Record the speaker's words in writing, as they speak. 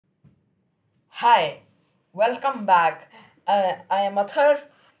Hi, welcome back. I am Athar,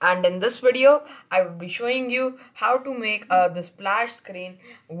 and in this video, I will be showing you how to make the splash screen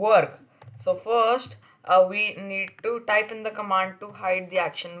work. So first, we need to type in the command to hide the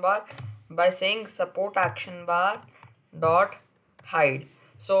action bar by saying support action bar dot hide.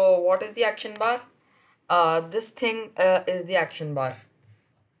 So what is the action bar? This thing is the action bar.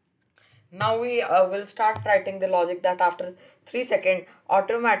 Now we will start writing the logic that after 3 seconds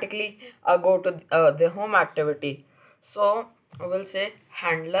automatically go to the home activity. So we'll say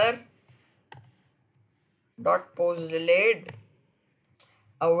handler dot post delayed.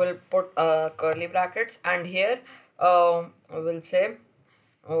 I will put curly brackets, and here we'll say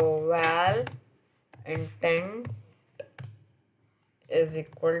val intent is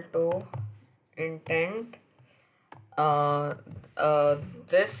equal to intent uh, uh,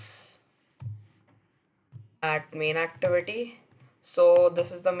 this at main activity. So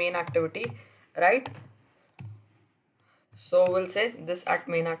this is the main activity, right? So we'll say this at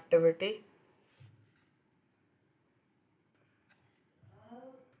main activity.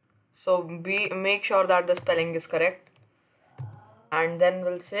 So be make sure that the spelling is correct, and then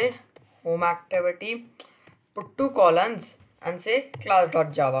we'll say home activity, put two colons and say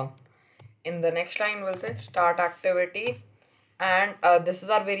class.java. In the next line we'll say start activity, and this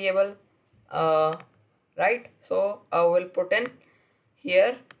is our variable, uh, right? So we'll put in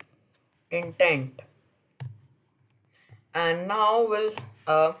here intent, and now we'll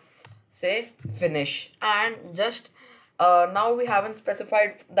say finish. And just now we haven't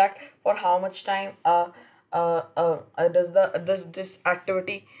specified that for how much time does this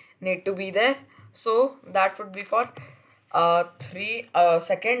activity need to be there. So that would be for 3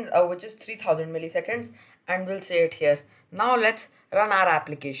 seconds, which is 3000 milliseconds, and we'll say it here. Now let's run our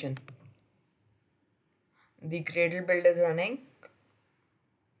application. The Gradle build is running.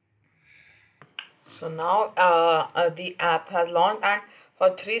 So now the app has launched, and for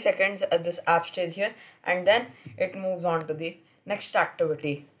 3 seconds this app stays here, and then it moves on to the next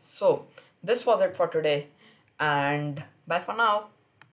activity. So this was it for today, and bye for now.